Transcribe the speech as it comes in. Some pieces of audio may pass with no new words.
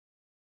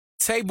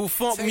Table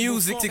Funk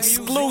Music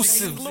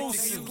exclusive.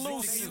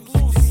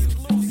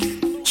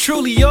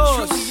 Truly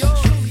yours.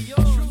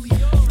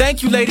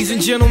 Thank you, ladies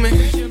and gentlemen.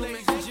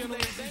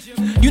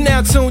 You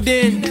now tuned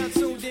in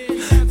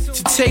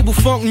to Table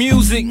Funk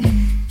Music.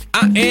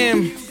 I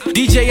am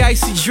DJ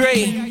Icy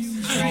Dre.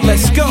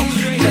 Let's go.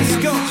 Let's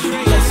go.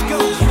 Let's go.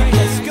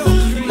 Let's go.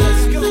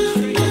 Let's go.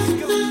 Let's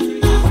go.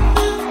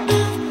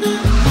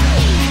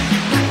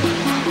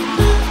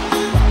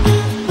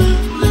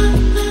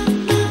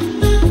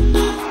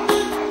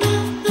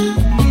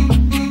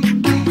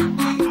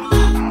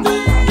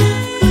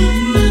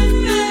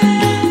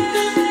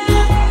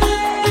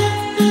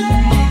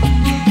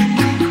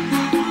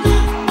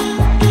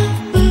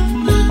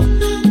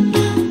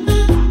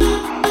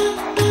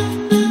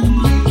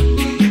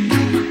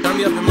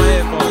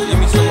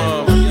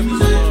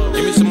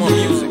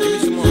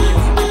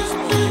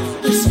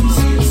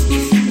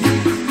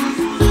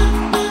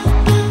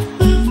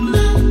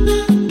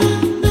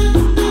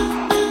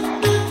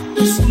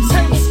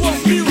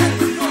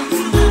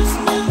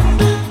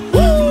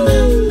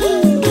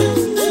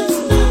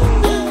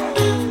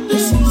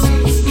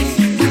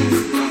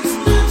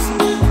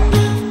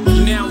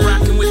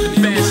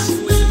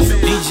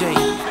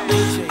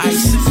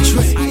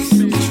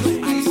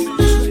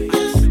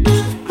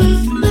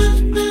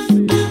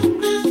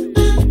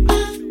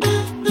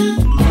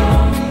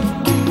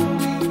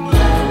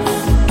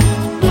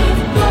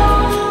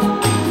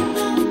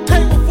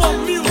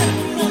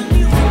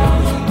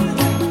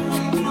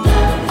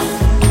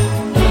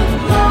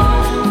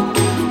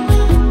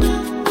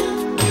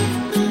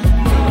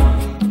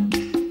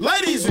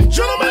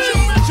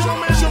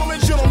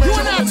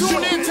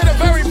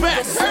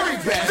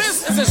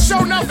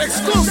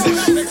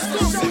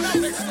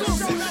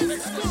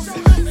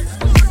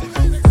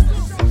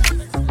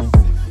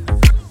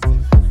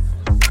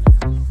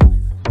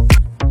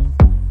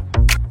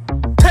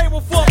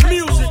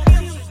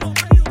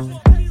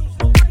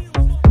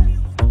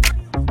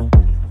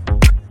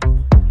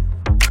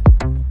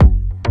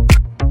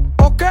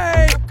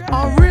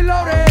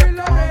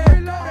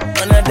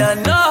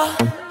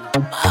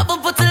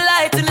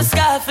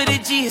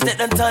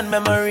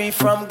 Memory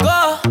from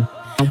go.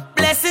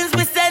 Blessings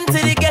we send to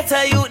the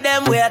ghetto youth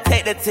them where I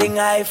take the thing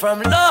high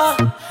from low.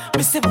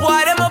 Me say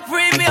boy them a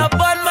pray me up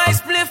on my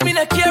spliff. Me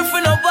no care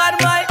for no bad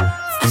mind.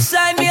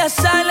 Shine me a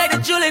shine like the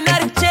jewel in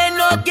the chain.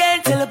 No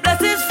gain till the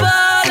blessings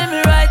fall in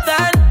me right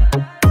hand.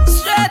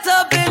 Straight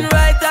up in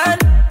right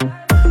hand.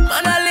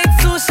 Man I lick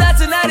 2 shots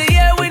in the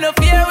air. We no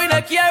fear, we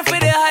no care for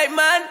the hype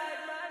man.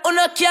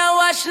 No can't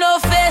watch no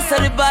face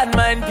of the bad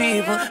mind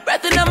people.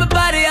 Breath in my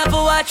body, I have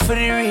to watch for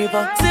the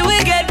reaper. See we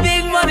get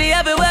big money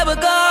everywhere we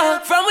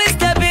go. From we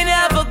step in,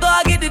 have to go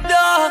get the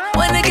door.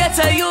 When they get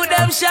to you,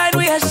 them shine,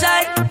 we a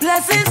shine.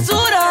 Blessings to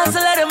the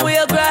hustle, let them we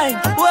a grind.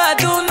 We a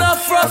do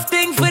enough rough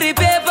thing for the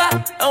paper.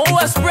 And we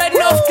a spread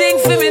enough thing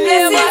for me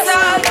neighbors. This is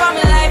all for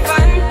my life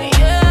and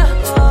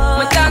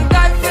my thank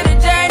God for the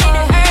journey,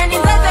 the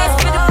earnings, the test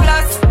for the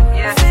plus.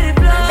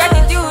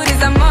 Gratitude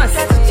is a must.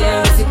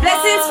 See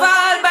blessings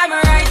fall by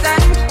my right.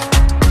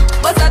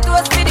 But I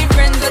toast with the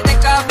friends who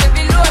take off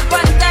every load.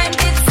 One time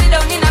did sit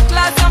down in a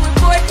class and we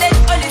bored dead.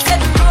 Only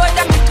said the road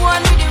and me go on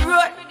with the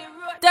road.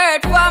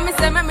 Third form, me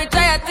say me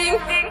try a thing.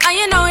 And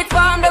you know it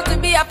formed up to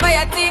be a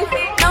fire thing.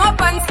 Now up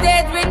on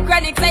stage with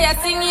chronic say I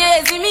sing. Yeah,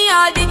 see me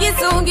all diggy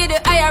soon get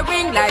the higher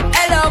ring. Like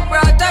hello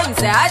brother, you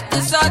say I had to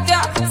shot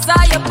ya.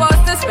 Saw your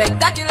poster,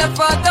 spectacular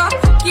photo.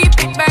 Keep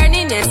it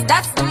burning, yes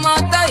that's the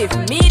motto. If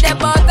me the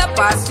butter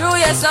pass through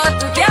your shot,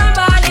 you can't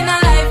ball in a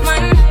life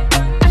man.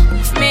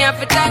 Me have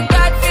to thank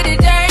God for the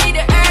journey,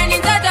 the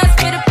earnings are just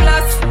for the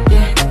plus.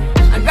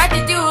 Yeah, and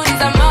gratitude is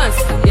a must.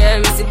 Yeah,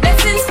 me see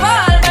blessings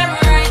fall by my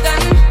right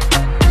hand.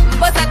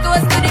 But I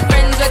toast to the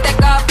friends who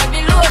take off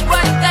every load.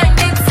 One time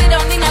they sit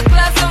down in a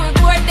class and we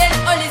bored dead.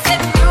 Only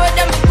said the road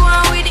and we go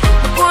on with it,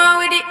 go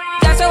on with it.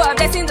 Just show our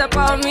blessings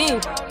upon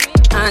me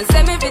and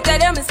send me to tell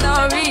them a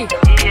story.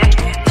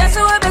 Just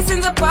show our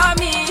blessings upon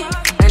me.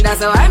 And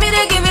that's how I made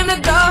to give him the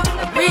go.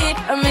 Breathe,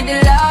 I'm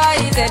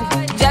delighted.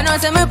 Jano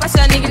say my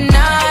passion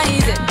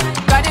ignited.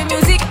 Got the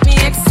music, me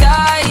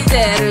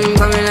excited.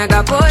 Coming like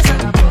a potion.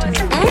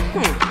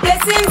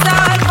 Blessings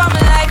all for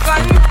my life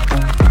and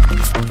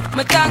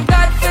my thank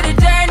God for the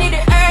journey,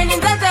 the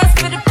earnings, and just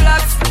for the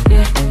plus.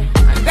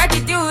 Yeah, and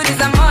gratitude is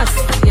a must.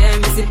 Yeah,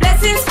 me see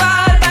blessings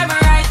fall by my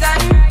right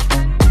hand.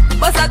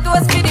 But I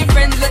toast for the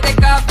friends who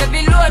take off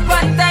every load.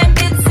 One time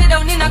did sit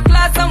down in a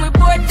class and we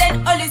bored dead.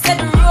 Only said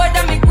the road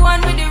and me go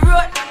on with the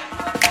road.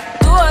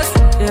 Toast,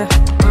 yeah,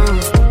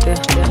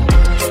 yeah.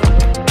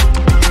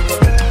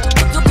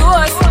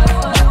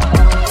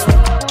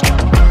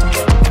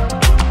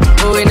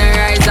 Oh, we not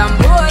rise and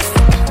boast.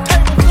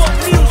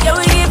 Yeah,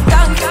 we give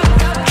thanks.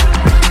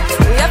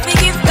 We have to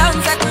give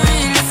thanks like we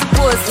really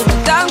supposed to be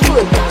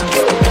thankful.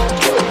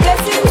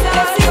 Blessings,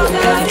 blessings,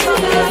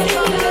 blessings.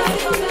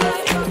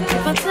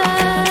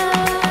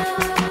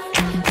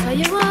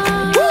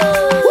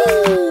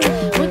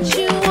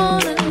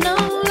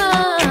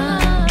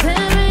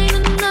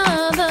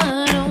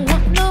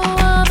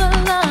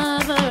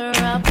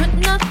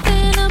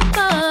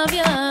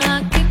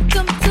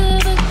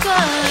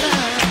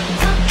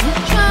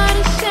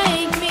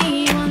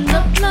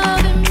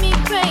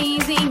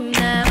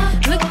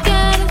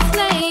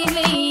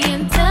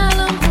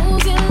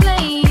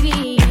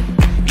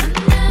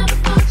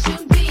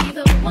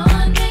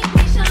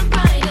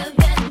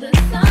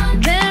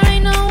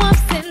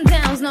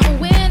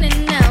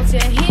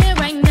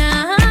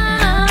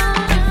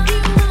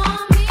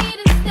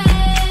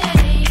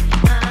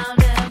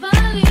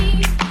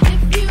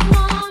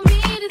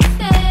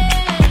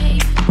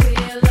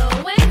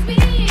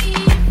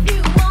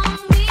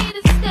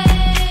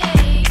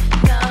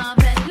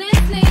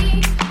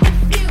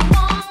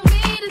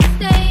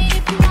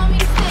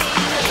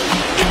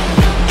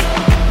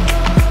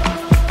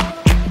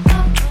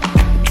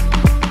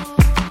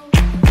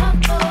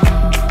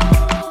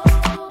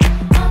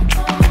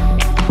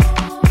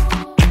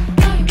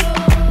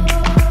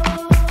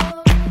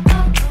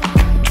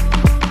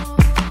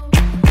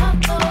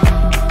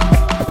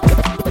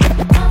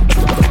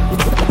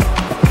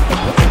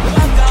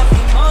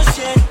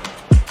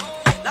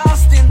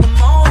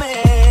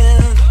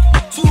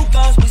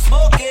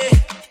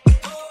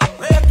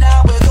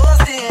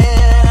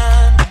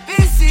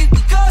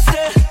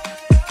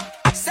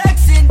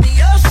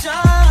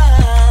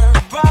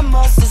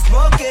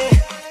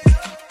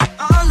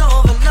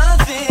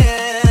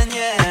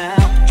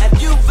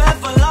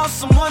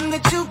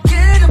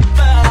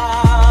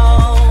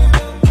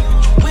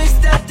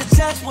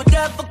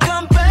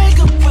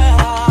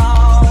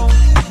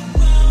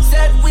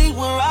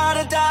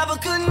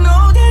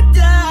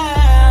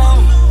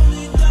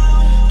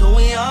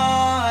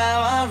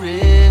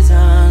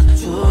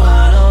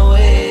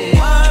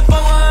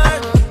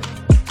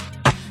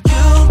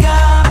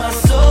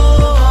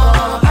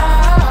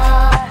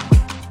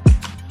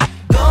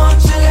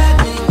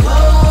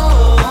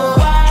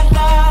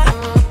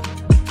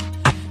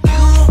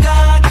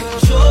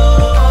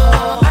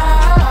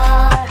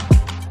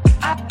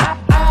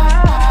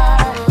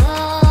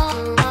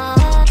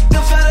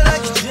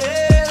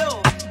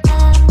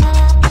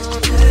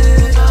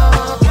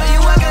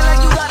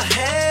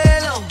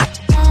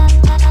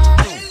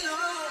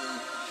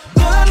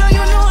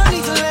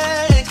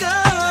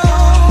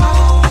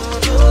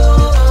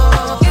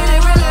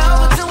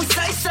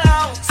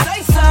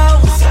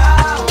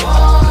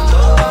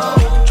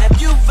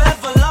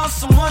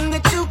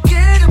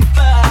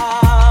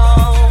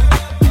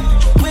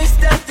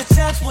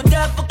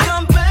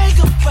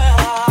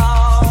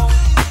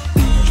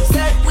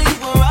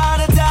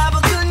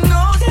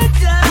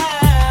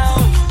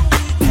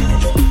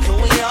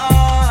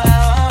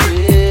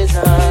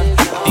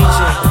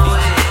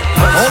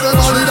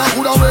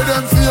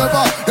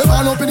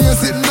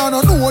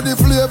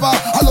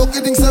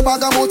 you think say bag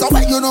a motor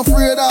when you no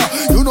afraid of.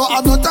 You know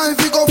have no time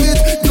to go fit.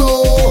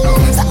 No.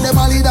 Send them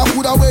a leader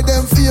who da wear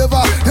them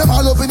favor. Them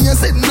all up in here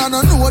sitting and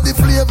I know the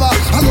flavor.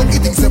 I look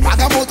you think say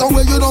bag a motor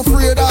when you no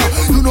afraid of.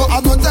 You know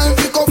have no time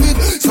to go fit.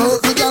 So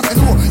you girl fi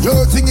know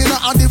your thing in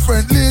a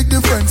different league,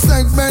 different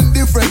segment,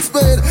 different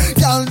speed.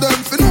 Girl them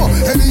fi know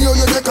anyhow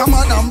you take a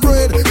man and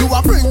bread. You a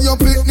bring your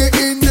picnic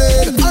in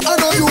there. And I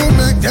know you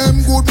make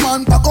them good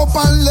man pack up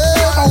and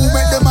live. I will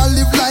make them a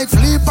live like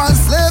sleep and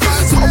slave.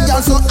 Some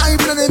girls so hype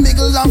that they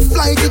mingle and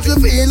fly. If you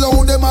feel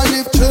how them a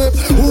live cheap.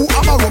 Who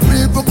have a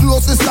people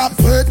close to stop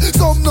it.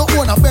 Some no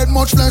own a bed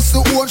much less to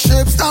own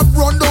shape. Stop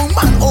run down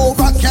man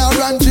over car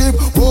and jeep.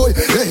 Boy,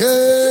 hey,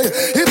 hey.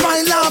 If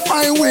I laugh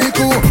I wake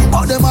up.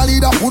 But them a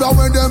leader put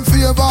away them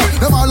favor.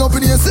 Them all up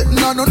in here sitting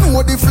and don't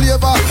know the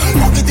flavor.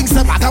 Lucky things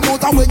say bad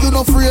about when you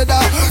no afraid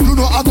of. You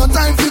know have no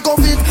time to go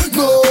fit.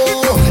 No.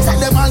 Say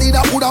them a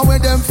leader put away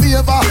them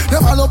favor.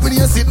 Them all up in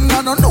here sitting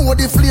and don't know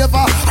the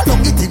flavor.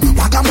 Lucky things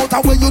bad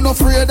about when you no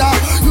afraid of.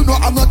 You know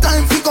have no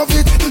time to go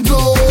fit.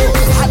 No.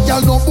 Hot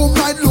girl no boom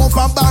right low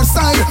from bar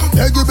side.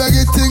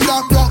 Beggy thing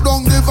that block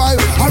down the vibe.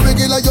 A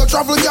regular you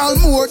travel girl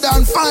more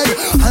than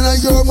 5. And a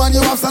your man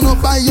you have stand up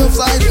by your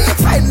side.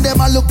 Find them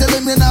and look tell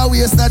them you now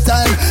waste no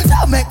time.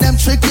 Don't make them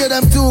trick you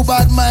them too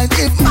bad mind.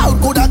 If mouth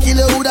coulda kill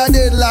you woulda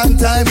dead long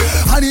time.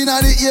 And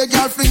inna the ear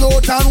girl fling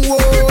out and war.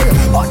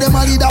 But them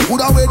a leader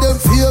put away them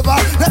favor.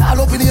 They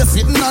all up in here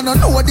sitting and don't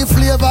know the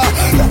flavor.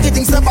 Lucky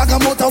things say bag a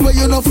motor where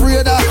you no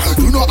afraid of.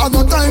 You know have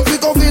no time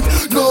pick up it.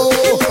 No.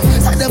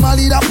 Say them a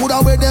leader put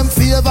away them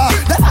favor.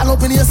 They all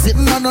up in here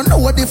sitting and don't know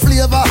the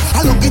flavor.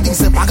 I lucky things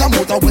say bag a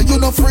motor where you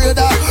no afraid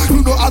of.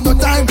 You know have no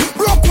time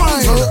broke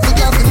wine. So you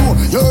got to know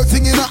your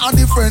thing in a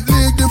different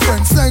league,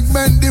 different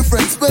segment,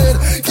 different speed.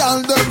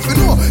 Can't them fi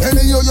know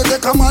anyhow you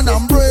take a man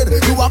and bread.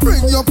 You a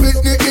bring your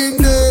picnic in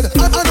dead.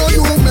 I know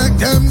you make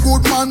them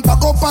good man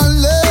pack up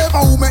and live.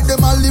 I will make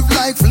them a live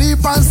like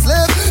sleep and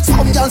slave.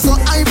 Some girls so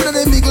hype that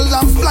they mingle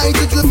and fly.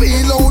 It will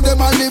feel how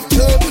them a live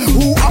cheap.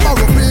 Who have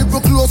a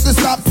people close to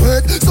stop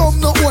it. Some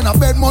no own a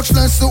bed much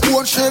less to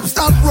own shape.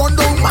 Start run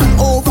down man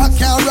over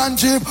car and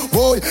jeep.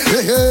 Boy,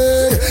 hey,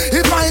 hey.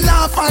 If I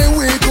laugh I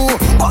wake up.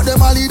 But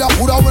them a leader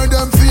put away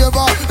them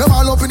favor. Them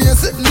all up in here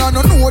sitting and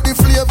don't know the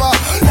flavor.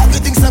 Lucky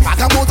things say back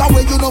about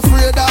when you no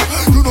afraid of.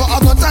 You know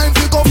have no time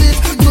to go fit.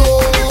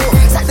 No.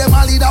 Say them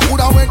a leader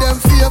put away them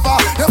favor.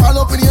 Them all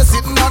up in here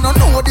sitting and don't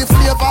know the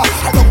flavor.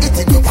 Lucky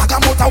things you back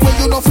about when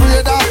you no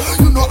afraid of.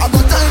 You know have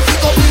no time to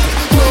go fit.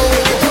 No.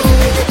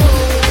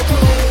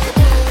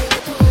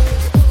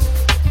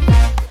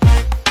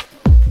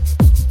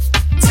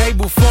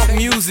 Table Funk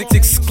Music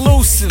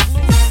exclusive.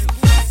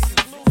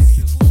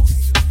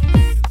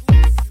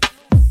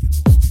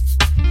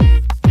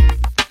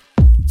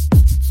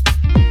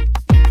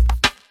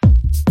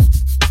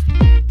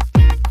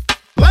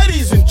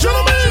 Ladies and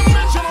gentlemen,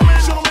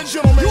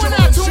 you are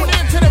now tuned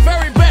in to the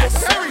very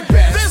best.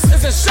 This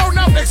is a Show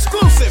Enough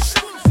exclusive.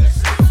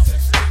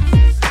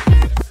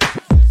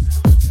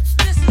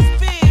 This is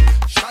big.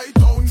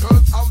 Chi-town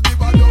girls have the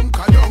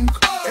badunk-a-dunk.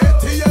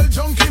 ATL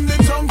junk in the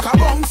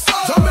trunk-a-bunks.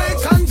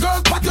 Jamaican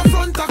girls pat your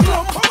front a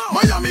clump.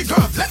 Miami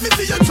girls, let me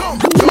see you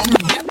jump.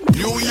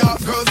 New York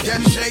girls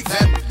can shake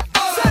that.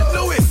 St.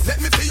 Louis, let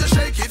me see you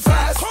shake it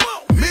fast.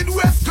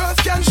 Midwest girls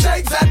can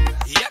shake that.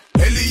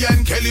 Ellie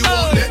and Kelly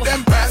won't let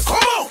them pass. Come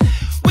on.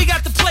 We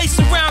got the place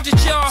surrounded,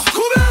 y'all.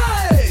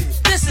 Kool-Aid.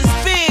 This is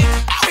big.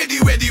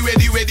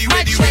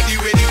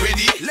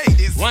 Ready.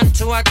 Ladies, 1,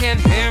 2, I can't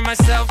hear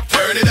myself.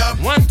 turn it up.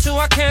 1, 2,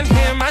 I can't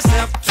hear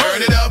myself.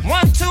 Turn it up.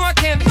 1, 2, I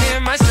can't hear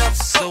myself.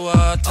 So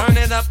turn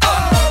it up,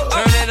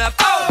 turn it up.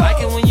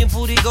 Like it when your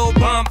booty go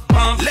bump,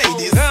 bump.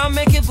 Ladies. Girl,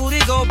 make your booty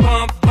go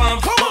bump,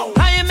 bump. Come on.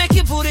 How you make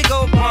your booty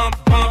go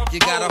bump, bump? You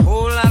got a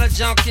whole lot of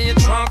junk in your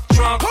trunk.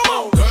 Come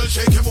on. Girl,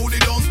 shake your booty,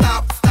 don't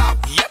stop.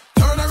 Yep.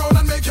 Turn around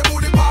and make your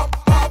booty pop.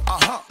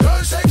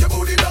 Girl, shake your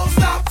booty, don't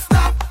stop.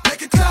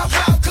 Make it clap.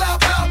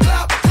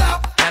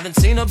 Haven't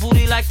seen a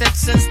booty like that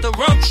since the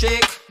rump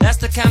shake. That's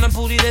the kind of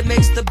booty that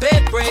makes the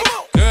bed break.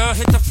 Girl,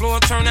 hit the floor,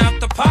 turn out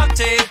the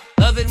party.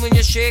 Love it when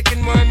you shake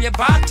and worm your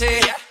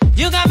body.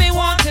 You got me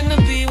wanting to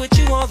be with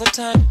you all the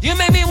time. You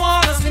make me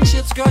wanna spin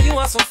chips, girl, you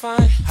are so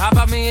fine. How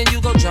about me and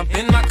you go jump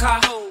in my car?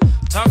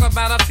 Talk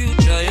about our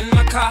future in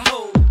my car.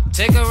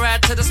 Take a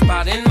ride to the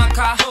spot in my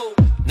car.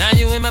 Now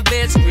you in my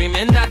bed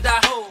screaming da-da.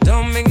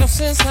 Don't make no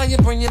sense how you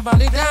bring your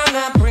body down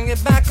now. Bring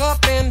it back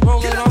up and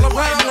roll it all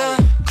around now.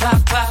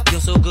 Clap, clap,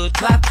 you're so good,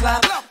 clap,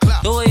 clap.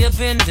 The way you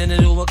bend and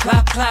it over,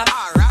 clap, clap.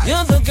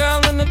 You're the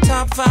girl in the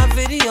top 5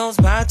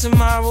 videos. By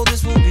tomorrow,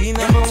 this will be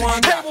number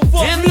 1.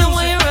 In the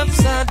way you're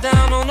upside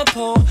down on the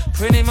pole.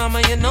 Pretty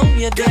mama, you know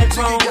you're dead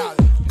wrong.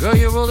 Girl,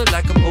 you roll it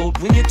like a boat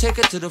when you take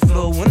it to the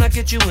floor. When I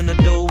get you in the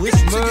dough,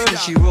 it's murder,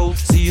 she wrote.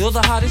 See, you're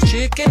the hottest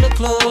chick in the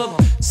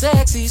club.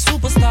 Sexy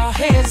superstar,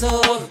 hands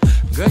up.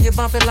 Girl, you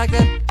bump it like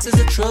that is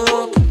a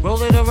truck.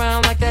 Roll it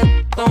around like that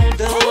on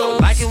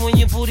dub. Like it when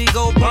your booty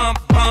go bump,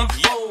 bump.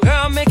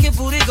 Girl, make your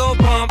booty go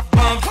bump,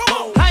 bump.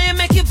 How you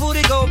make your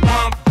booty go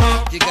bump,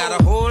 bump? You got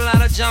a whole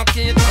lot of junk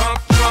in your trunk.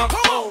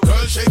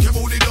 Girl, shake your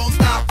booty, don't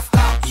stop.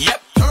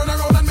 Yep. Turn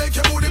around and make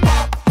your booty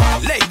pop.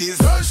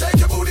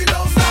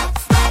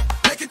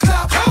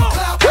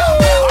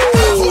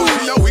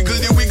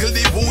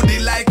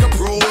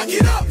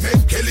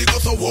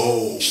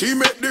 She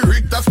make the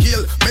Richter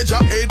scale measure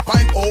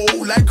 8.0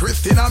 like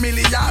Christina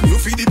Milian. You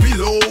feel the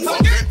pillow.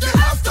 Forget the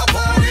after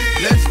party.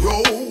 Let's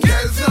go.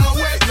 There's no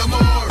wait no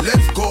more.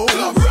 Let's go.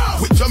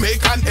 With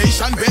Jamaican,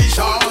 Asian,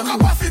 Bayesian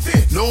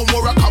capacity. No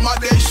more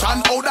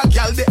accommodation. Oh, that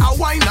girl they are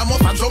wine. I'm up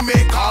and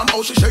Jamaican.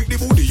 Oh, she shake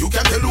the booty. You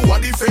can tell who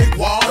what the fake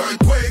one.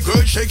 Earthquake. Girl,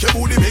 shake your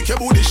booty, make your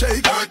booty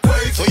shake.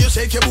 Earthquake. So you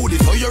shake your booty,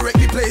 so you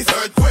wreck the place.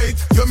 Earthquake.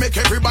 You make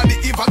everybody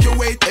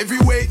evacuate. Every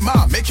weight,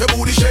 ma, make your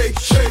booty shake,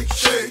 shake,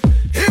 shake.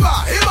 Hiba,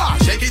 hiba,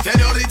 shake it,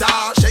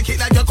 señorita. Shake it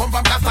like you come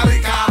from Costa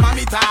Rica,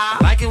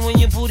 mamita. Like it when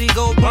your booty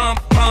go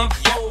bump, bump.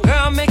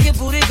 Girl, make your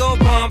booty go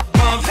bump,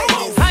 bump.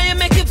 How you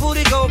make your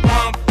booty go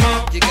bump,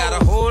 bump? You got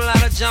a whole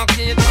lot of junk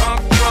in your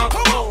trunk, trunk.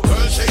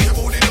 Girl, shake your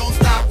booty, don't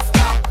stop,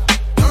 stop.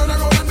 Turn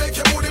around and make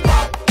your booty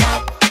pop,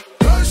 pop.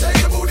 Girl, shake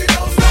your booty,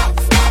 don't stop,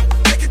 stop.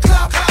 Make it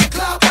clap, clap,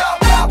 clap,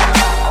 clap,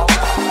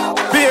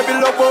 clap. Baby,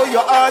 love how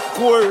you're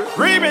hardcore.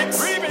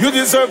 Remix. You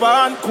deserve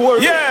an encore.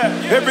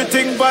 Yeah,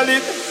 everything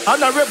valid.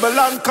 Honorable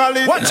and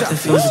college. Watch out. Nothing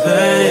feels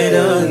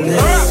better than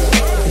this.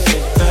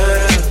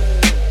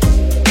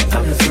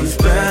 Nothing feels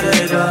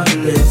better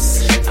than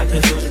this.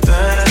 Nothing feels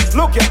better.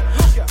 Look ya.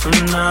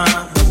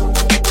 Nah.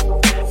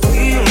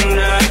 We don't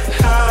like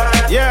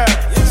high. Yeah.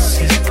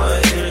 This is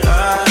what you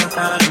like.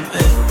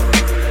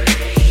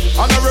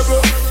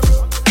 Honorable.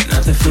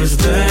 Nothing feels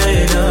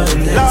better than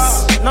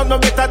this. No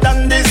better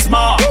than this,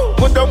 ma.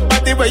 Put up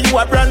body where you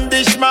a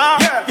brandish, ma.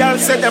 Girl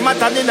say them a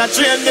tan in a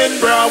training,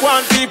 bra.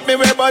 Want keep me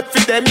way, but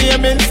fit them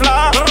aiming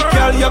flat.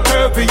 Girl, you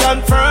curvy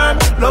and firm.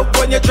 Love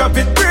when you drop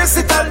it, brace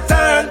it and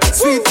turn.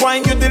 Sweet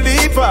wine you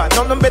deliver.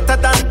 No better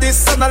than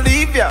this, and I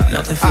leave ya.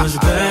 Nothing feels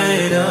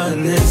better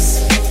than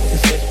this.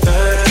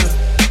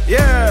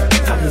 Yeah.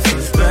 Nothing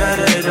feels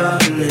better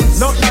than this.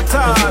 Not at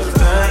all.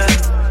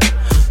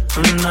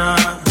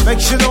 Nah. Make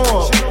sure you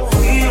know.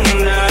 We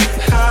don't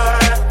like high.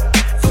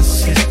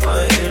 This is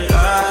what you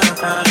like.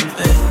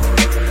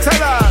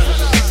 Tell her.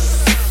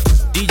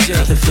 DJ.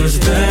 Nothing feels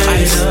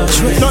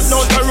better. Not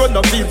know the run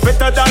up feel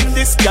better than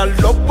this. Girl,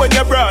 love when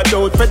you broad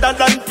out, better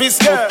than piss.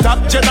 Yeah. Top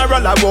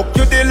general, I walk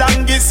you the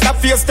longest. Your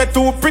face the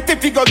too pretty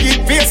figure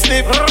give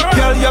facelift.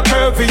 Girl, you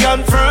curvy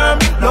and firm.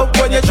 Love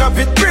when you drop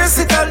it, brace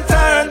it and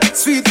turn.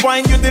 Sweet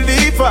wine you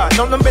deliver.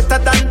 None better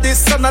than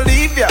this, and I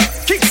leave ya.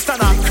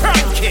 Kickstand and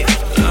crank it.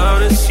 Love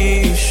to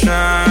see you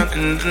shine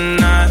in the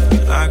night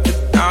like a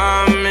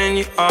diamond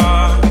you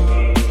are.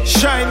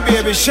 Shine,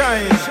 baby,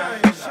 shine.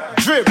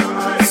 Drip,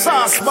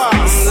 sauce I'm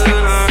bars.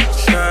 gonna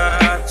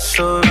try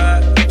so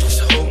bad. Just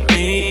hold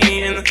me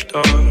in the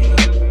dark.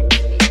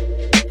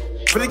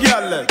 For the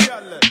girl,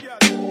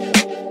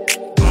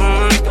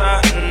 I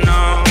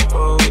know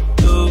what we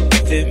do.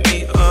 Hit me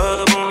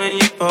up when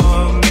you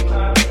fall.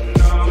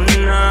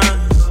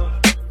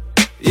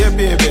 yeah,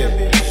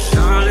 baby.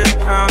 Solid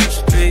on the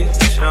street,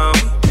 show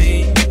me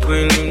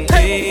when you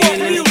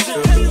need it.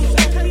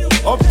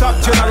 Up top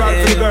general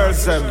for the girls,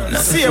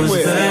 same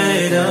way.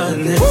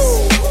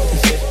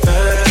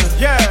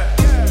 Yeah.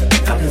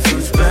 Nothing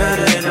feels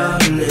better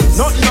than this.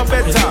 Nothing no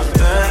better.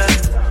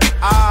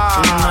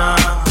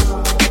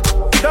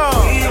 No.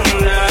 We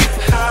don't like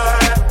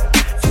high.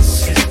 This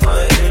is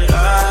what you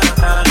like.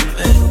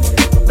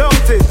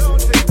 Don't it?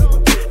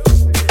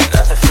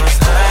 Nothing feels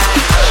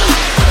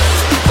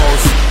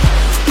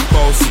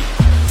Bossy,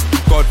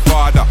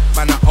 Godfather,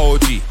 man a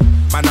OG,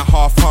 man a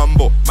half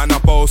humble, man a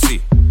bossy.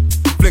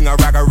 Fling a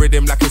rag a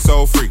rhythm like it's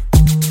all free.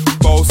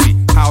 Bossy,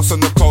 house on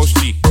the coast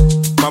G.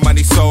 My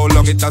money so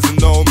long it doesn't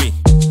know me.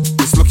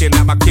 It's looking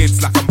at my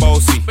kids like I'm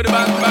bossy.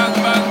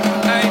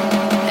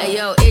 Hey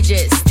yo,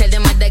 Idris, tell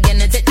them what they're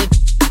gonna take the.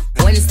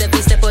 When step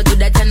out, do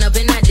that turn up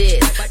in a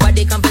dish.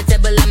 Body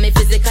comfortable, I'm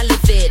physically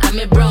fit. I'm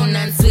a brown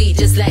and sweet,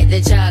 just like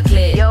the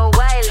chocolate. Yo,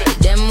 Wiley,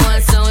 them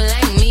ones sound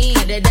like me.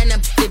 Other than a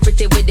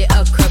pretty with the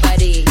okra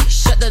body.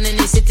 Shut down in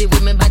the city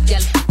with me bad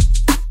girl.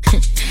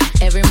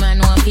 Every man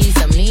want piece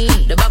of me.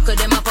 The back of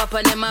them a pop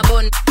and them a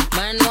bun.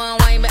 Man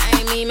want wine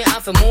behind me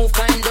have to move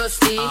kind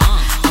dusty.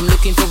 I'm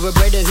looking for a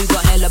brother who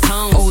got hella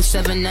pound.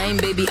 079,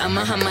 baby, I'm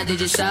a hammer, did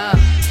you shop?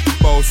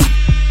 Bossy,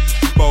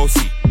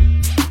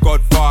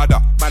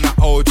 Godfather, man a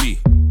OG,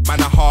 man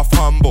a half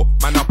humble,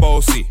 man a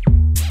bossy.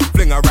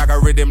 Fling a rag a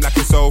rhythm like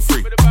it's all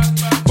free.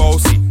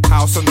 Bossy,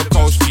 house on the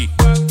coast G.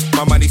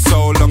 My money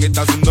so long it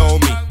doesn't know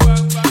me.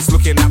 It's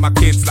looking at my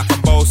kids like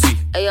I'm bossy.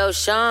 Hey yo,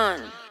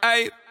 Sean.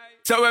 Aye.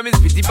 So when me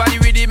spitty body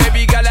with it,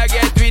 maybe gala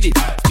get with it.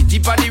 Spitty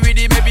body with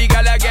it, maybe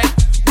gala get.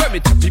 When me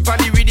choppy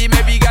body with it,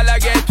 maybe gala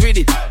get with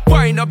it.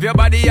 Wind up your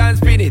body and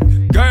spin it.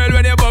 Girl,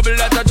 when you bubble,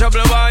 that's a trouble.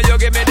 Why you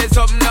give me this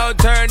something now?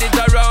 Turn it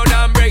around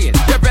and bring it.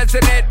 You're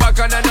pressing it back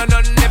on and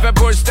on. If you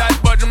push that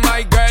button,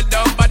 my girl,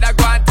 down, but I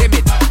can't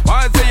timid.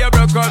 Once you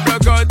broke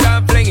out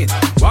and fling it.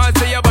 Once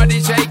your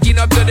body shaking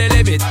up to the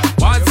limit.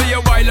 Once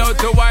you wild out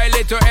to wild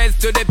it to S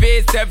to the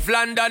base, Steph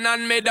London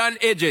and mid on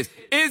edges.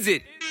 Is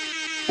it?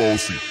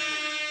 Bossy.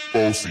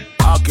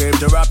 I came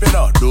to rap it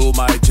up, do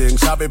my thing.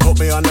 Sabi put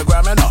me on the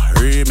gram and a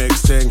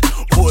remix thing.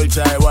 Pull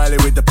tight Wiley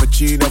with the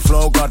Pacino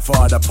flow.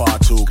 Godfather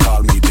part 2,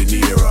 call me De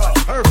Niro.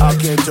 I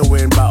came to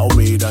win, battle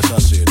me, that's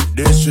a sin.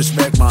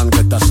 Disrespect man,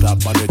 get a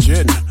slap on the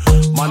chin.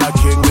 Man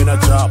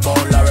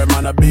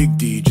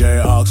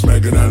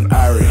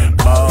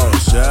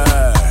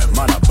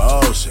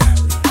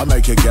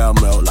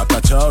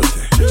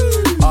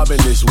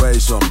this way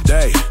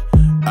someday.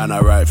 And I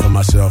write for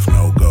myself,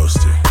 no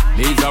ghosting.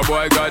 Needs a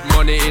boy got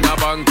money in a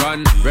bank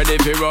on, ready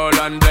for roll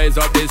and blaze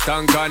up this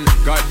tank on.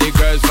 Got the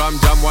girls from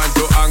Jamwan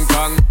to Hong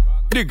Kong,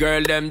 the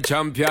girl them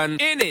champion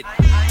in it.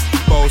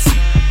 Bossy,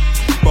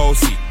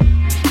 bossy,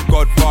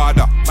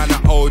 Godfather, man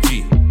a OG,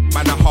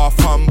 man a half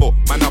humble,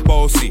 man a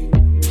bossy.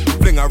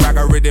 Fling a rag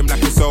a rhythm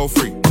like it's so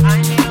free.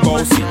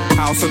 Bossy,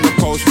 house on the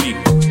coast G.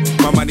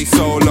 My money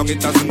so long it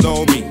doesn't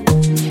know me.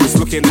 It's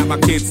looking at my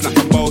kids like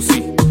a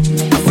bossy. I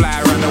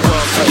fly around the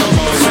world like a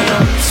bossy.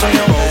 So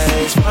your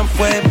ways, front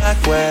way, back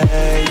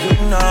way. You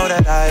know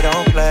that I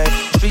don't play.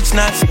 Streets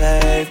not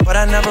safe, but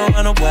I never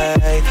run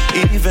away,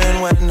 even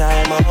when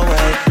I'm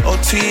away.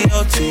 OT,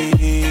 OT,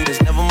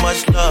 there's never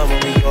much love when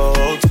we go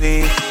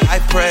OT. I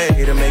pray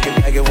to make it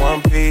back in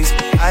one piece.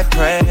 I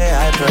pray,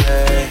 I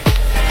pray.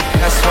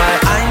 That's why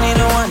I need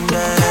a one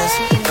dance.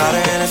 Got a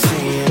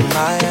Hennessy in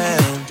my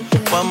hand.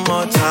 One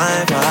more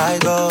time before I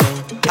go.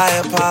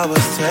 Higher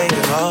powers taking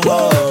a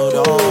hold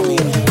on me.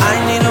 I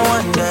need a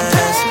one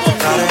dance.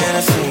 Got a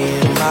Hennessy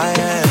in my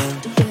hand.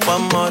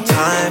 One more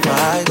time before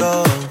I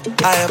go.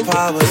 Higher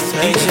powers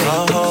taking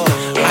a hold on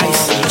me.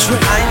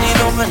 I need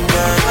a one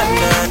dance. One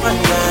dance, one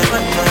dance,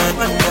 one dance,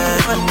 one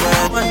dance, one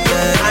dance, one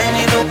dance. I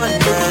need a one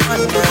dance,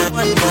 one dance,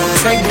 one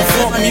dance. Table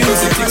Funk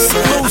Music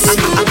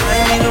exclusive. I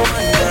need a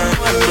one dance,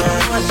 one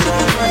dance, one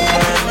dance, one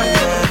dance, one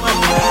dance,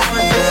 one dance,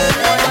 one dance.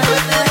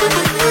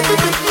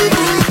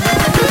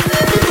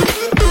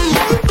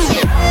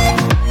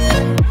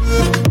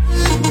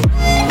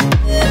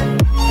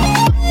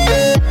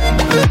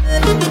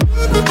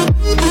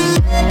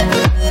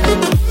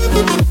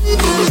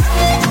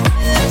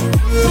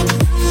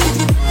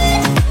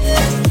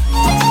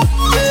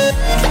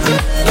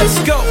 Let's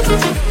go,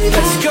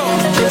 let's go.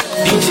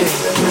 DJ,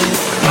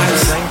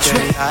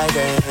 I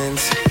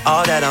dance.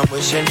 All that I'm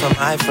wishing for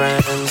my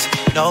friends.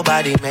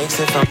 Nobody makes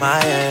it from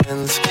my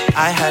ends.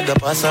 I had to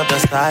bust up the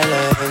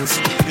silence.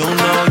 You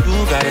know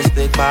you gotta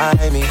stick by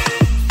me.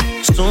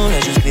 Soon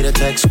as you see the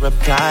text,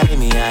 reply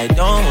me. I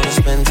don't wanna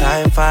spend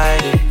time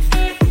fighting.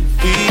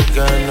 We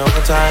got no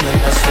time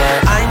and that's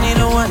right. I need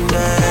a one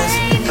dance.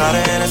 Got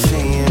a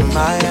Hennessy in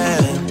my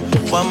hand.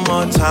 One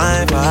more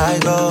time before I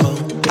go.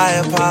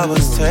 Higher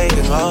powers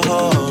taking a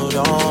hold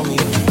on me.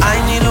 I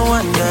need a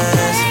one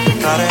dance.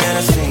 Got a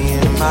Hennessy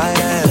in my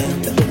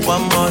hand.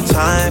 One more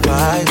time before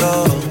I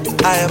go.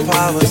 Higher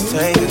powers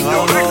taking a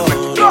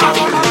hold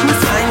on me.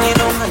 I need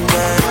a one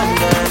dance. One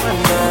dance,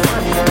 one dance,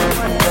 one dance,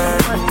 one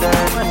dance, one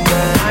dance, one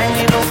dance. I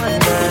need a one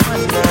dance.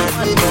 One dance,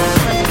 one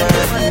dance, one dance,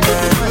 one dance, one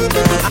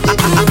dance. I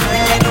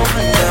need a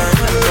one dance.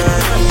 One dance, one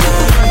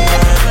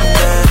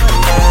dance,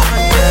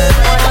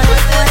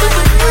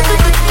 one dance,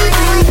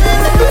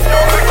 one dance,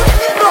 one dance.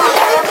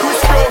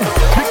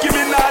 Nicki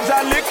Minaj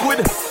and Liquid.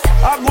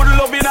 A good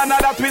loving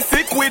another twist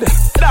sick with.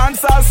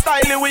 Dancehall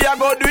style we a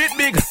go do it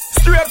big.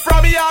 Straight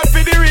from the heart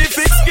for the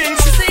refix king.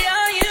 She say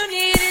all you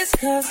need is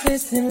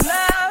consistent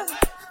love.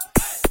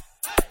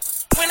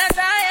 When I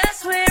die I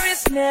swear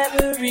it's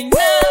never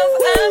enough.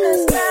 I'm a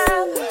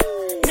stop.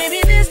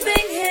 Maybe this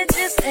thing here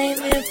just ain't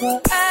meant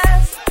for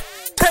us.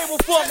 Table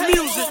Funk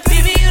Music.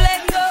 Baby you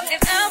let go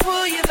and I'll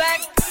pull you back.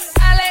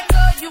 I let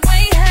go, you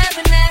ain't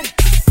having that.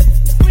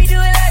 We do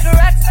it like a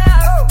rock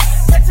star.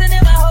 Flexing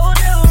in my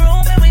hotel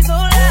room and we so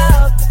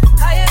loud.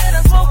 Higher than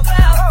a smoke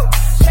cloud.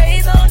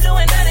 Shades on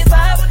doing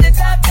 95 with the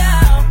top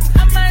down.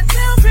 I might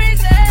sound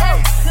crazy,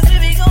 cause we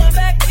be going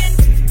back in.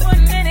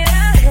 1 minute I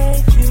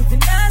hate you,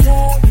 then I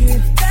love you.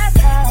 That's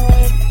how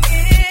it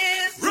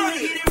is. We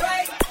get it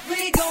right, we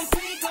gon'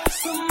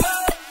 some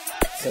more.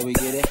 So we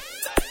get it,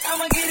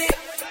 I'ma get it,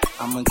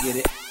 I'ma get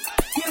it.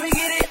 here we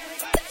get it,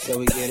 So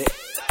we get it,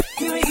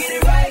 here we get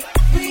it right.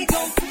 We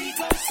gon'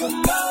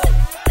 some more.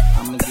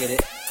 I'ma get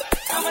it.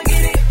 I'ma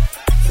get it,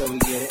 So we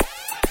get it,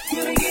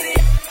 here we get it.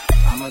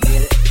 I'ma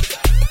get it.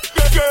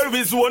 Girl,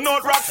 we zone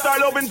out rock star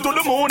loving to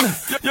the moon.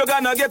 You're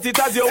gonna get it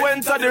as you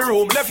enter the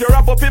room. Left your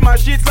wrap up in my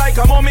sheets like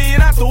a mummy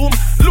in a tomb.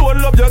 Low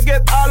love you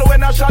get all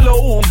when I shallow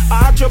home.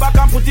 Arch your back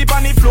and put it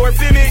on the floor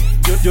for me.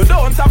 You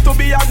don't have to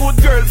be a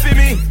good girl for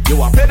me.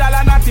 You a pedal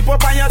and a tip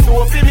up on your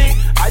toe for me.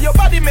 And your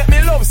body make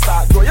me love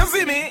start, do you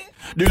see me?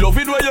 The love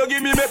it where you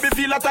give me make me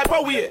feel a type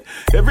of way.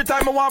 Every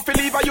time I want to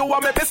leave you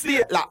want make me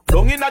stay. Like,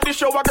 down in the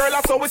shower girl,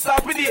 that's how we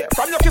start with it.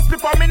 From your kiss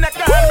before me neck,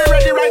 girl, me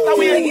ready right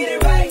away. We get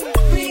it right,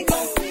 we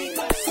gon'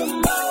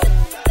 some more.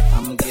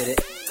 I'ma get it.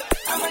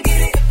 I'ma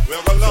get it. We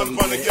have a lot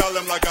for the girl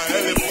them like a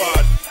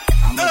helipad.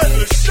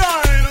 Hey,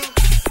 shine.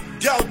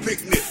 Girl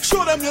picnic.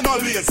 Show them you're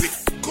not lazy.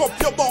 Cup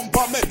your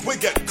bumper, make we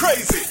get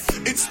crazy.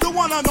 It's the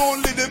one and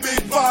only the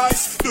big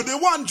vice. Do the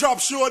one drop,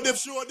 show the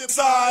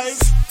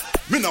size.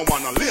 Me no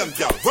wanna lame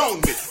girl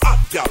round me. Hot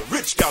girl,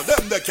 rich girl,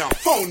 them they can't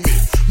phone me.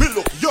 Me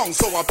look young,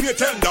 so I pay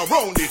tender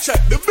round it.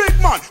 Check the big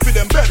man for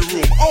them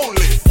bedroom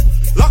only.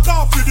 Lock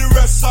off for the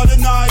rest of the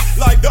night.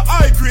 Like the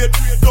high grade,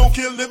 don't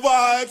kill the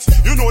vibes.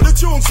 You know the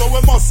tune, so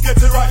we must get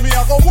it right. Me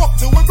I go walk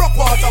till we broke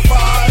water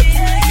pipe.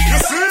 You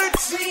see it?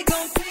 We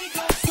gon'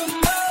 some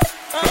more.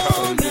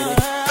 Oh no.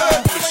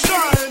 Hey,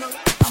 shine.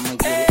 I'ma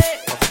get it.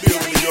 Feel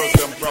me use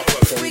them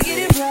properly. We get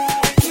it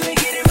right, we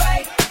get it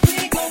right.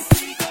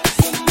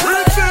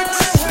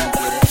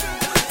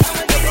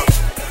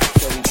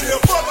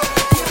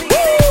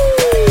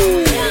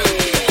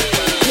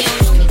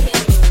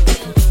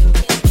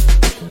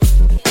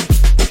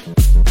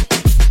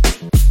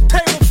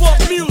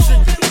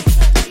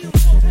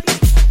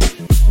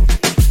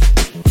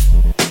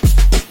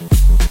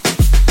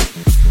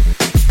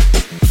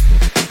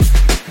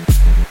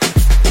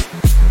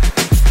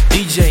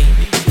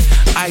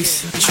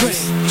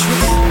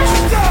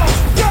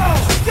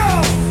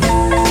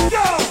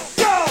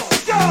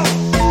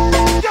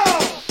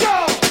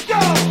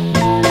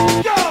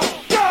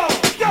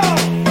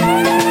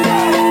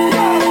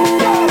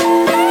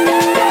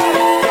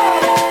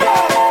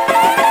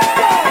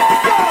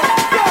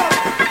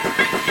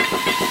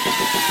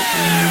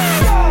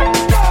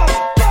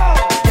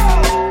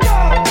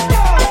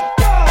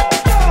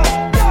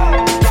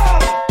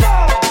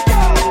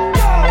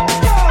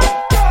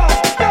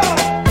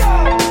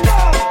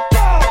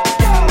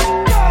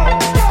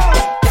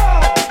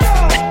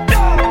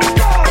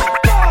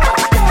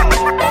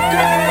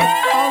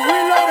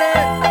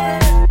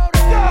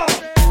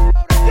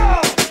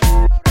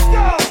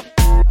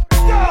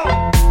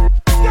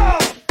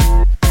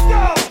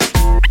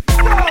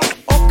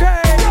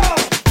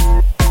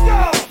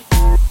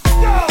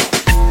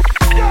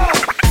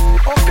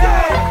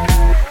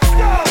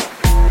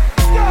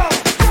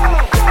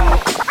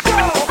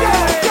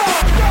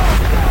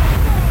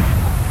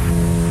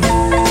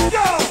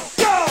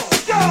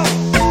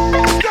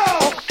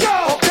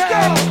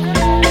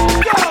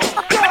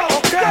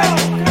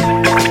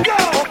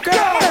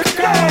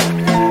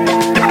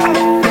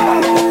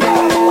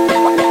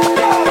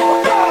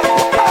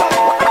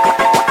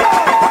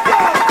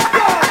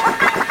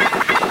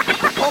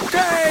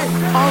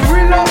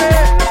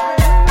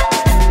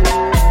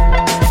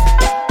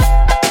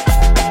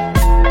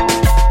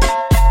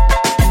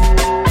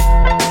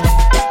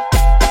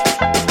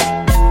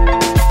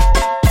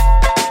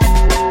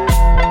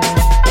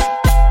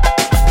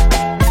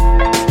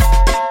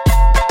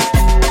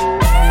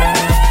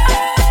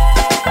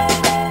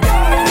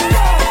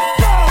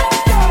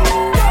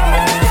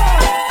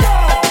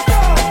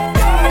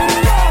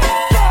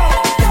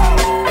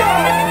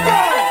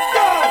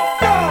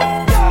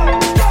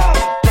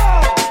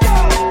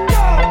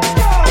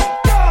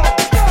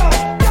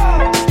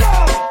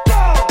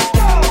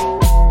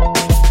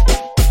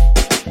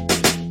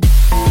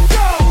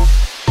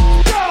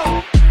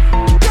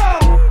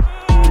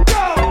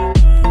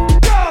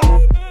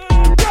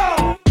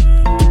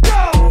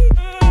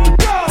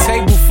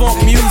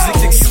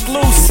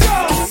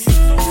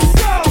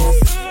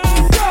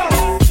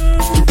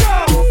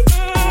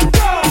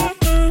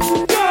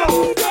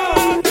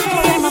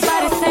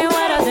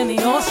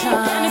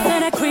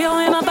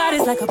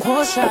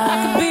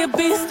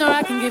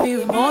 give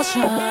you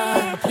emotion.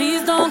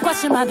 Please don't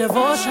question my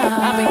devotion.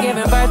 I've been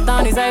giving birth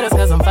on these haters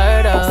cause I'm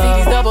fertile. See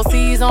these double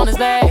C's on his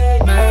back,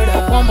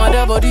 murder. Want my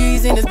double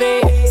D's in his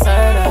bed,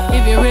 serta.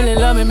 If you really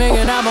love me, make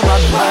an album about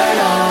the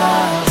murder.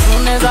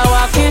 Soon as I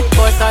walk in,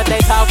 boys start they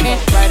talking.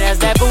 Right as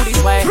that booty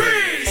sway.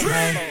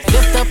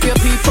 Lift up your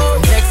people,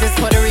 Texas,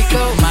 Puerto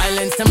Rico,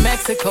 Islands to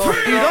Mexico.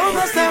 ¿Y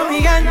dónde está mi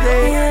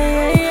gigante?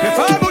 Me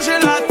fue a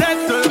bouger la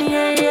tête.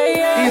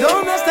 ¿Y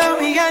dónde está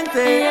mi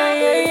gigante?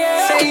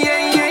 Say yeah,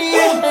 yeah, yeah.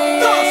 1, 2, 3,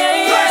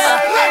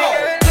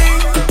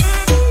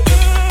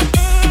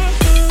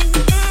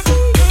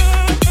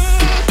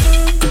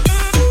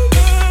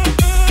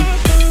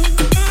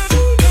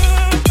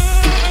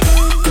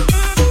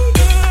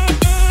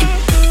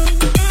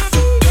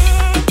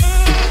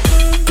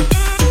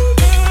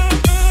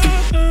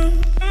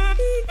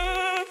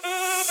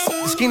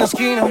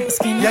 esquina,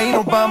 y ahí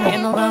nos vamos.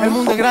 El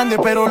mundo es grande,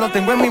 pero lo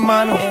tengo en mis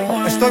manos.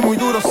 Estoy muy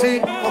duro, sí,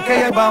 ok,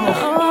 ahí vamos.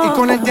 Y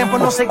con el tiempo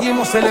nos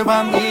seguimos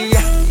elevando.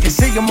 Que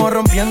seguimos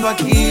rompiendo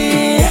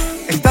aquí.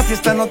 Esta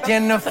fiesta no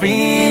tiene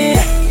fin.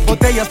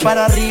 Botellas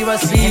para arriba,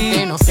 sí.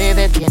 Gente no se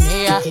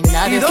detiene, aquí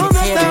nadie ¿Y se dónde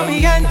quiere. está mi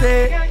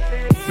gente?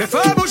 Me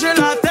fue a bouger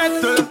la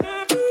tête.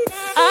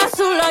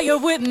 Azul, you're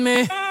with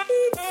me.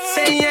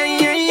 Say yeah,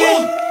 yeah, yeah.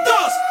 1, 2,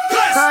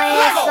 3,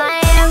 Lego.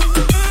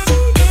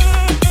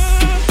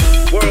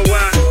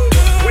 Worldwide,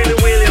 Willie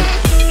Williams,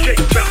 Jake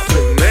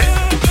Falcon, man.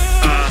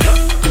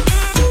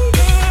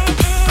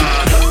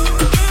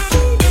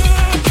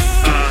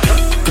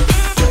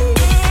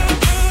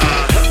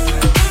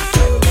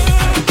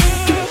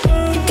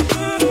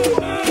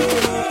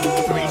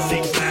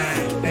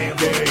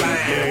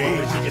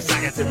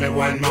 Me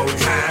one more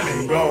time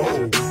and roll.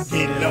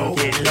 Get low,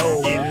 get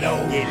low, get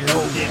low, get low, get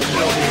low, get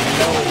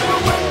low. To the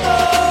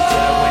window, to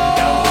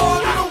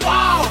the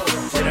wall,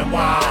 to the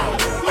wall.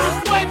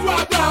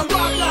 Drop down,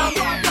 drop down,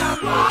 drop down,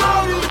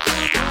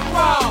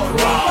 roll,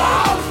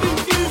 roll.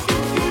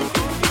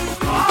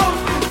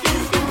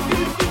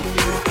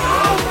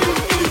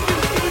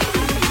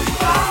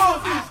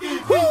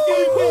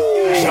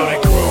 Show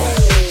that groove,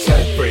 so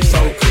fresh, so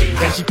clean.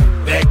 Then she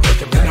back with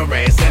the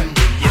minerals and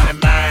be in the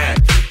mind.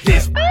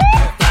 This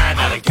fine,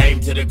 I done came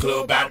to the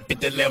club about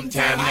 50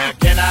 time now.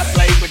 Can I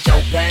play with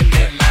your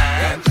planet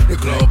line? The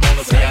club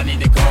owner say I need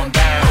to calm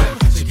down.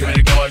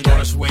 Security guards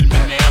gonna swing me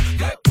now.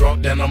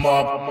 Drunk, then I'm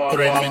up,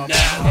 threatening me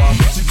now.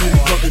 She get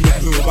drunk in the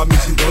club, I mean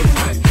she dirty.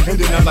 And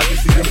then I like to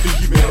see them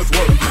females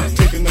work.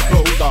 Taking the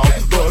clothes off,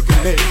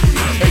 fucking naked.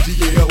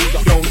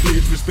 AGLs, don't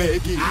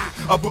disrespect it.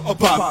 I put a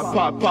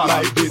pop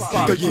like this.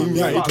 The yin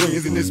yang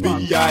twins in this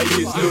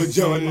B.I.S. Lil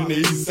Jon and the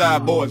East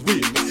Side Boys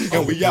with me.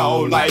 And we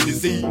all like to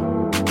see.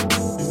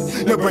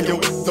 Now bring your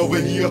ass over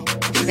here.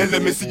 And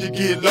let me see you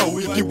get low.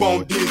 If you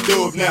want this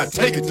dub, now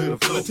take it to the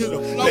floor.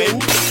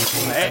 Then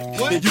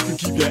you can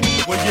keep your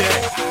ass where you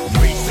at.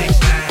 3, 6,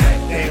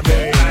 9, damn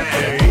baby.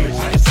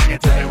 Just sing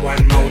it to me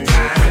one more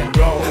time and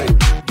roll.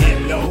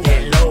 Get low,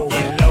 get low,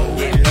 get low,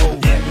 get low,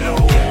 get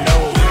low, get low.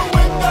 To the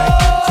window,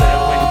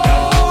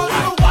 to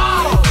the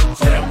wall,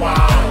 to the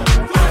wall.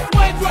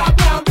 Drop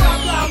down, drop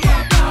down,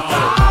 drop down.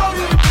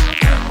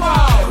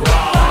 Roll,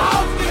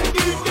 roll. Let me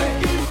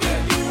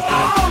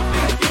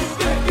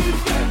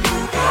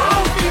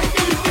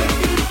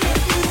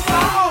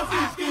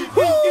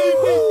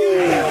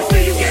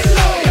see you get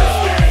low. Let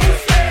me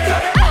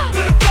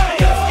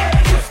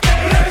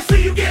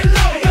see you get low.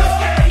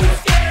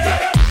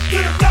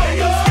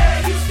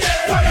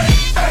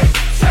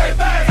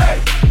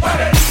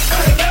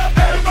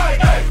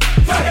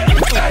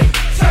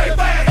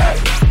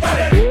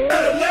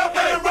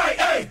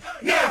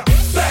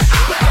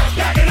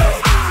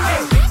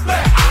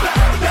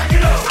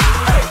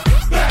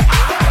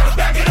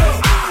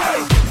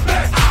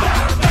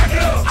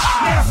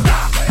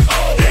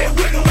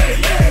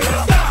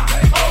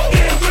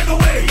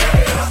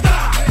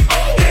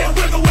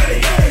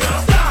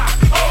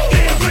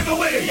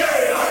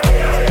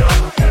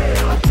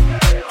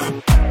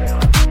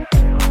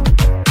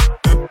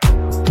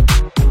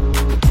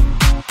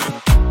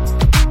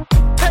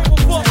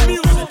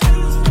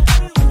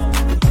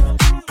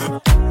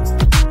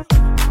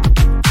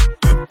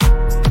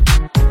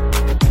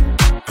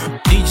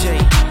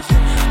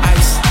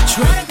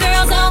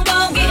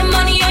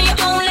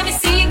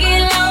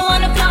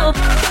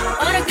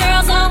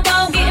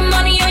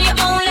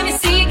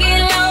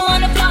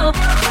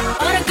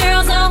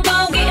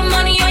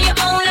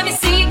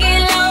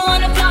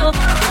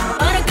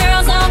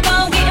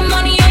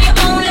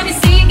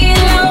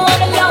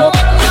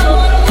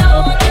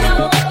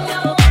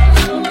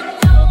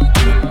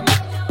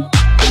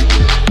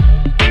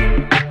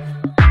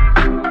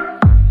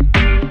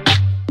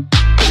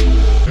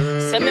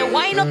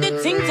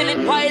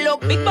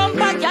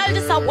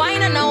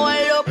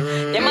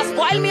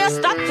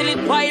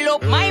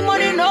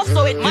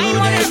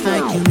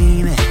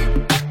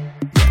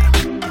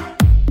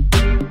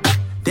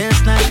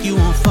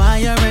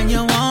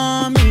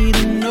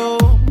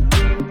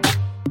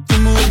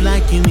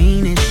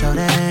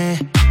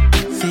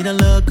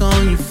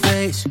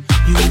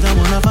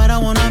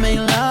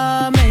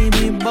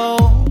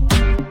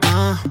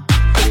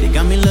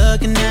 Got me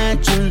looking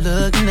at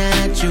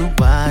you,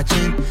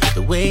 watching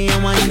the way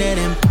you wind it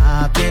and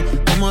pop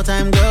it. One more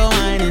time, go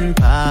wine and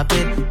pop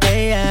it,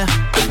 yeah.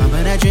 Pump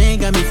that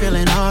drink got me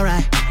feeling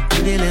alright.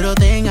 Pretty little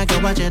thing, I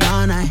can watch it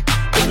all night.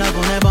 Pull up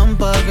on that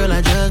bumper, girl,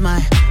 I just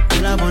might.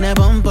 Pull up on that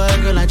bumper,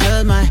 girl, I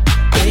just might.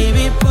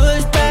 Baby,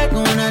 push back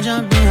when I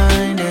jump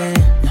behind it.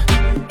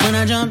 When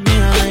I jump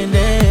behind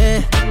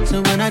it.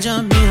 So when I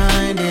jump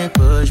behind it,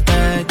 push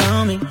back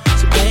on me.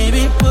 So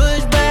baby,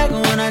 push back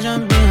when I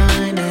jump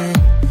behind it.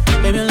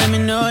 Baby, let me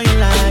know you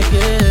like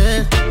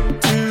it.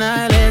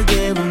 Tonight, let's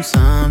give them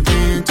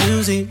something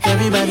to see.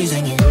 Everybody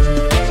singing.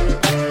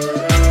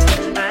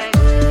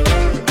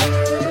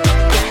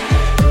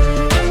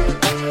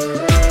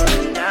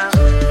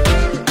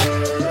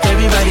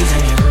 Everybody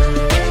singing.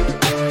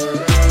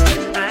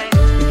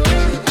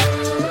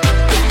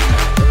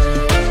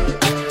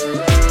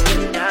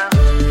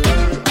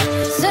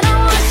 Said I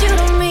want you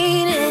to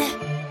mean it,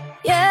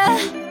 yeah.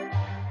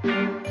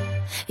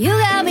 You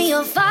got me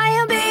on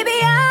fire, baby,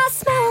 I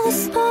smell the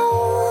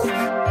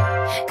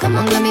smoke. Come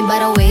on, grab me by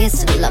the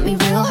waist, love me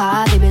real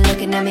hard. Baby,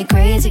 looking at me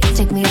crazy.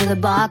 Take me to the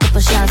bar,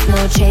 couple shots,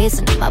 no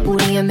chasing. My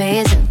booty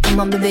amazing, come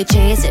on, baby,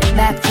 chase it.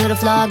 Back to the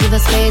floor, give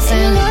us space.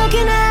 And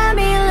looking at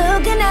me,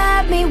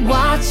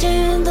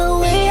 watching the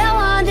way I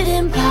wind it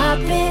and pop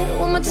it.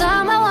 One more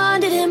time, I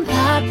wind it and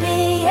pop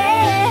it,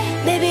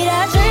 yeah. Baby,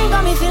 that drink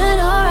got me feeling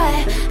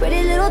alright.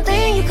 Pretty little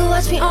thing, you could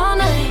watch me all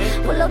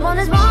night. Pull up on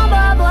this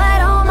bomba, boy, I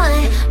don't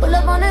mind. Pull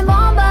up on this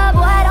bomba,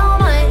 boy, I don't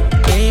mind.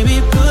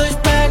 Baby, push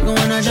back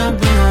when I jump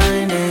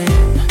behind it.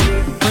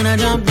 When I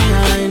jump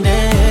behind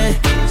it.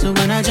 So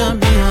when I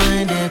jump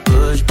behind it,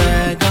 push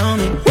back on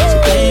me.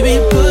 So baby,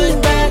 push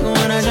back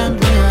when I jump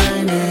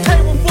behind it.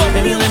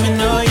 Baby, let me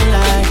know you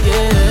like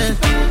it.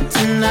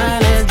 Tonight,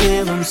 let's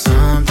give them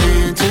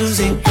something to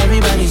see.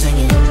 Everybody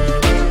singing.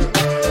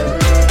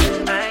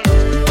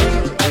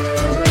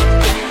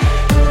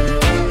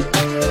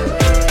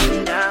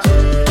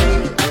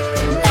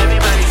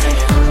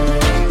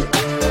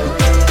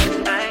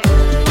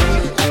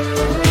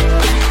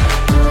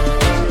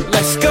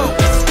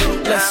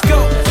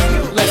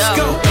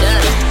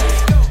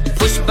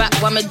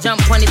 When me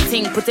jump on the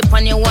thing, put it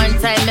on you one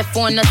time, my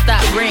phone no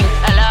stop ring.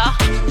 Hello?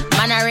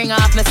 Man, I ring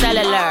off my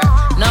cellular.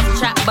 Enough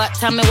chat, but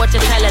tell me what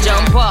you tell her.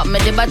 Jump up, me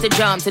the body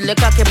jump till the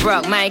cocky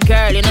broke. My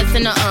girl, you know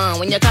see nothing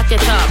when you cock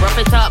it up. Rough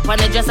it up, on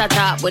the dress a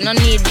top. We no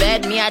need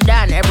bed, me a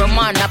done. Every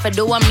man have to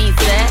do what me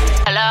say.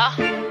 Hello?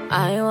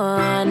 I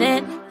want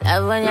it,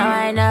 love when you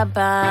wind up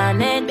on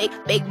it.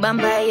 Big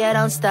bumper, you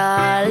don't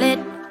stall it.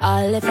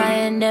 All if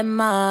I in the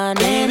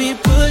morning. Baby,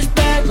 push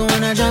back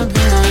when I jump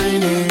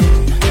behind it.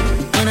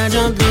 When I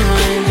jump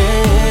behind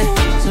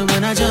it. So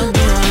when I jump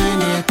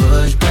behind it,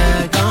 push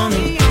back on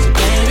me. So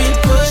baby,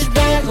 push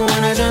back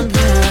when I jump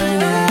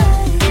behind it.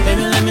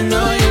 Baby, let me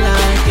know you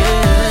like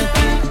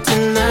it.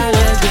 Tonight,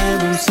 let's give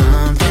them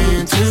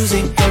something to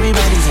see.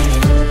 Everybody singing.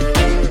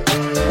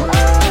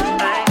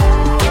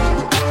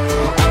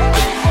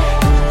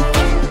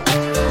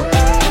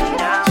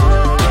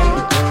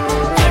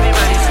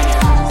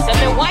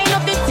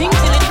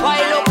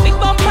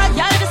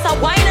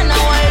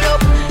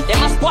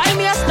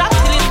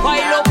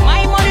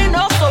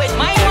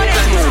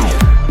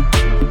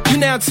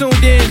 Now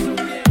tuned in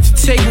to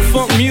Table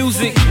Funk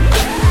Music.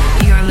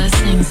 You're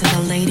listening to the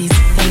ladies'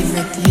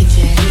 favorite DJ.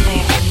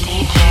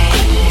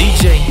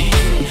 DJ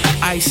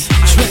Ice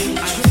Trey.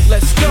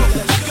 Let's go.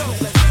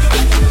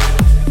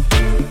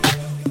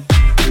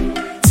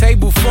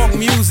 Table Funk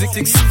Music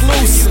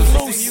exclusive.